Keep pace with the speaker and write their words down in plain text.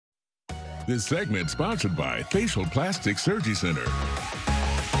This segment sponsored by Facial Plastic Surgicenter.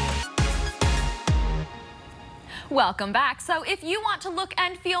 Welcome back. So if you want to look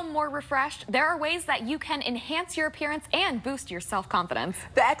and feel more refreshed, there are ways that you can enhance your appearance and boost your self-confidence.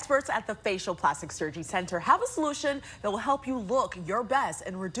 The experts at the Facial Plastic Surgery Center have a solution that will help you look your best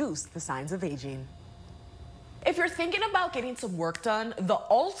and reduce the signs of aging. If you're thinking about getting some work done, the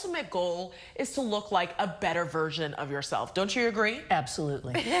ultimate goal is to look like a better version of yourself. Don't you agree?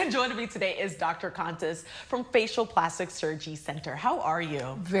 Absolutely. And joining me today is Dr. Kontis from Facial Plastic Surgery Center. How are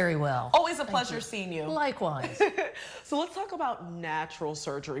you? Very well. Always a pleasure seeing you. Likewise. So let's talk about natural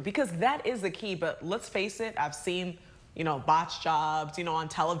surgery, because that is the key. But let's face it, I've seen botched jobs, on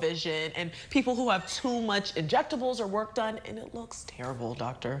television, and people who have too much injectables or work done, and it looks terrible,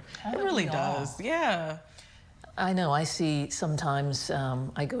 doctor. It really does. Yeah. I know. I see sometimes,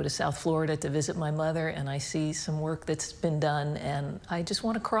 I go to South Florida to visit my mother, and I see some work that's been done, and I just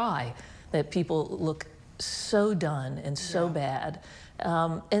want to cry that people look so done and so bad.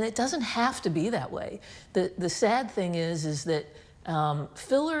 And it doesn't have to be that way. The sad thing is that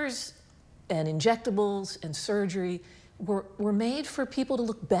fillers and injectables and surgery were made for people to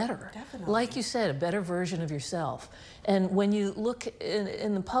look better. Definitely. Like you said, a better version of yourself. And when you look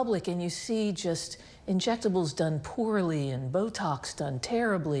in the public and you see just injectables done poorly and Botox done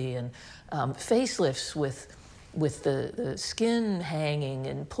terribly and facelifts with the skin hanging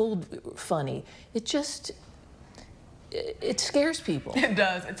and pulled funny, it scares people. It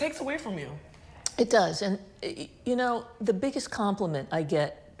does. It takes away from you. It does. And the biggest compliment I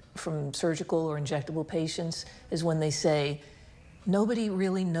get from surgical or injectable patients is when they say, nobody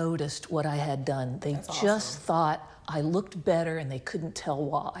really noticed what I had done. They just thought I looked better and they couldn't tell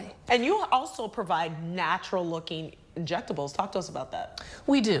why. And you also provide natural looking injectables. Talk to us about that.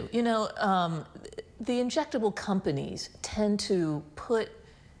 We do. The injectable companies tend to put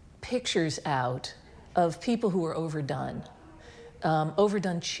pictures out of people who are overdone.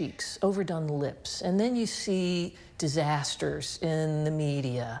 Overdone cheeks, overdone lips, and then you see disasters in the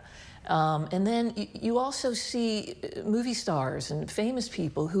media. And then you also see movie stars and famous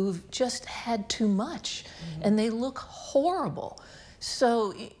people who've just had too much, and they look horrible.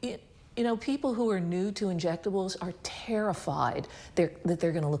 So, people who are new to injectables are terrified that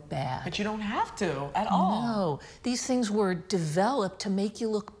they're going to look bad. But you don't have to at all. No, these things were developed to make you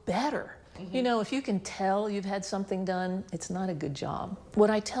look better. If you can tell you've had something done, it's not a good job.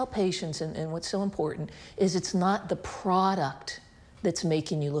 What I tell patients, and what's so important, is it's not the product that's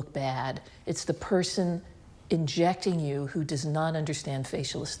making you look bad. It's the person injecting you who does not understand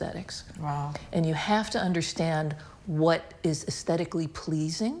facial aesthetics. Wow. And you have to understand what is aesthetically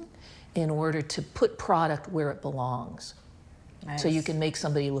pleasing in order to put product where it belongs. Nice. So you can make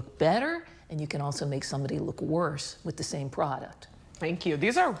somebody look better, and you can also make somebody look worse with the same product. Thank you.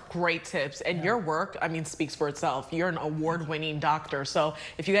 These are great tips, and your work, speaks for itself. You're an award-winning doctor, so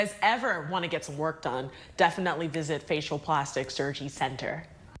if you guys ever want to get some work done, definitely visit Facial Plastic Surgery Center.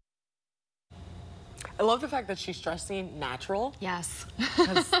 I love the fact that she's stressing natural. Yes.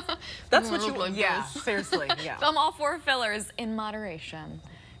 That's what you want. Yeah, seriously. Yeah. I'm all for fillers in moderation,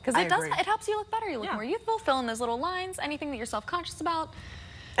 because it helps you look better. You look more youthful, fill in those little lines, anything that you're self-conscious about.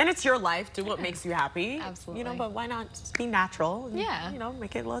 And it's your life. Do what makes you happy. Absolutely. But why not just be natural? And,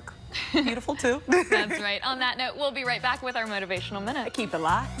 make it look beautiful too. That's right. On that note, we'll be right back with our Motivational Minute. Keep it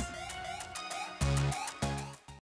locked.